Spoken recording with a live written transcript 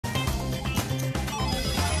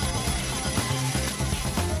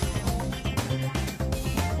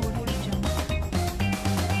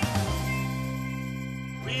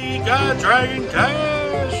got Dragon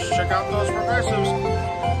Cash. Check out those progressives.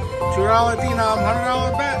 $2 denom,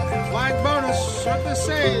 $100 bet, flag bonus. What to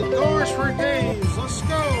say? Doors for days. Let's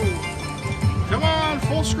go. Come on,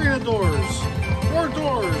 full screen of doors. More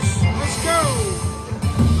doors. Let's go.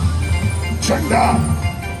 Check down.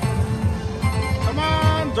 Come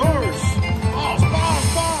on, doors. Balls, balls,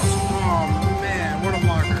 balls. Oh man, what a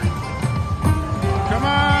blocker. Come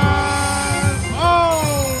on. Oh,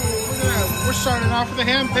 look at that. We're starting off with a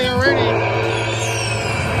hand pay already.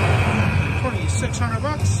 2,600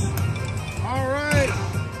 bucks. All right.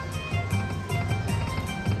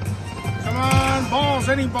 Come on, balls,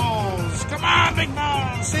 any balls. Come on, big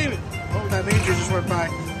balls. Save it. Oh, that major just went by.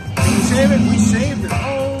 Can we save it? We saved it.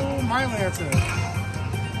 Oh, my Lanta.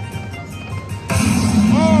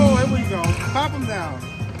 Oh, here we go. Pop them down.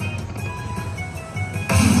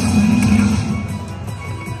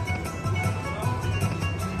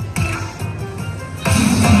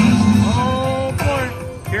 Oh, boy.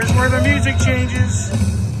 Here's where the music changes.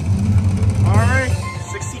 All right.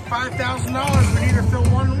 $65,000. We need to fill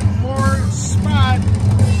one more spot.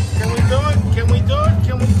 Can we do it? Can we do it?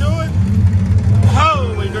 Can we do it?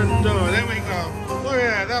 Oh, we couldn't do it. There we go. Look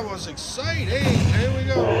at that. That was exciting. Here we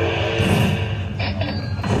go.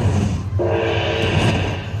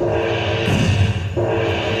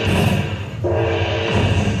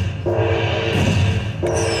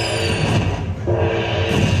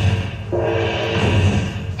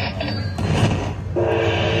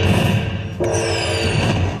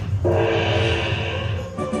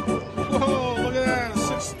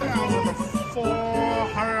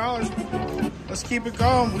 Let's keep it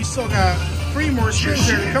going. We still got 3 more spins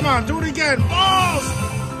here. Come on, do it again. Balls!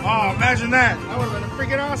 Oh, imagine that. That would have been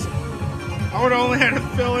freaking awesome. I would have only had to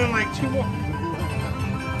fill in like 2 more.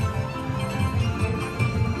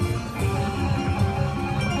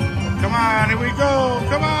 Come on, here we go.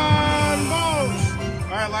 Come on, balls.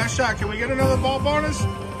 All right, last shot. Can we get another ball bonus?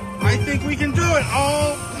 I think we can do it.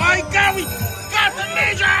 Oh, my God. We got the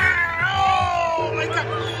major. Oh, my God.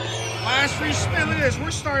 Last free spin. Look at this.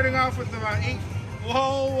 We're starting off with about 8.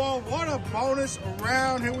 Whoa, whoa, what a bonus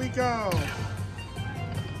round. Here we go.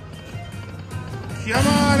 Come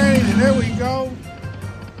on, Eddie. There we go.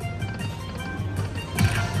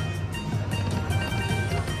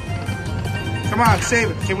 Come on,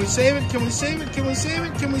 save it. Can we save it? Can we save it? Can we save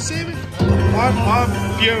it? Can we save it? What a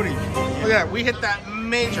beauty. Look at that. We hit that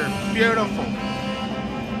major. Beautiful.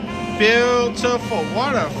 Beautiful.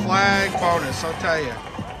 What a flag bonus, I'll tell you.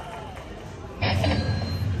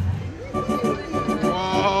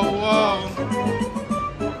 Whoa, whoa.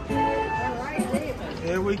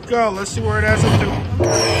 Here we go. Let's see where it has up to.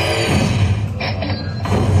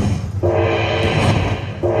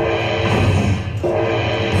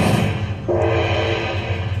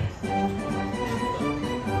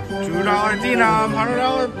 $2 denom,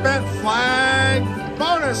 $100 bet, flag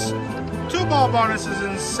bonus. 2 ball bonuses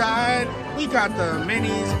inside. We got the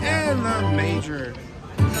minis and the major.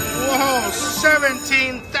 Whoa,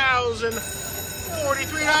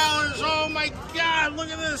 $17,043. Oh my God, look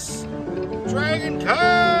at this. Dragon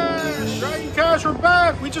Cash. Dragon Cash, we're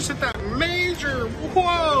back. We just hit that major.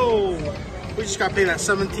 Whoa. We just got paid that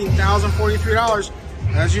 $17,043.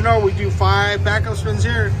 As you know, we do 5 backup spins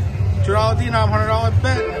here. $2 denom, $100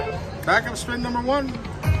 bet. Backup spin number 1.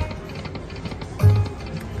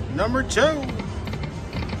 Number 2.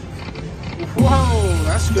 Whoa,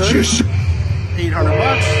 that's good. 800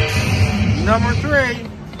 bucks. Number 3.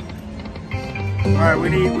 All right, we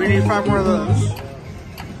need 5 more of those.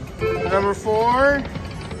 Number 4.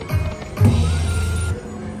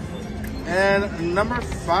 And number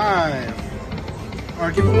 5. All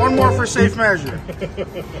right, give it 1 more for safe measure.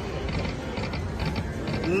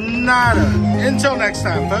 Nada. Until next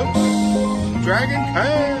time, folks. Dragon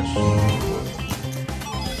Cash.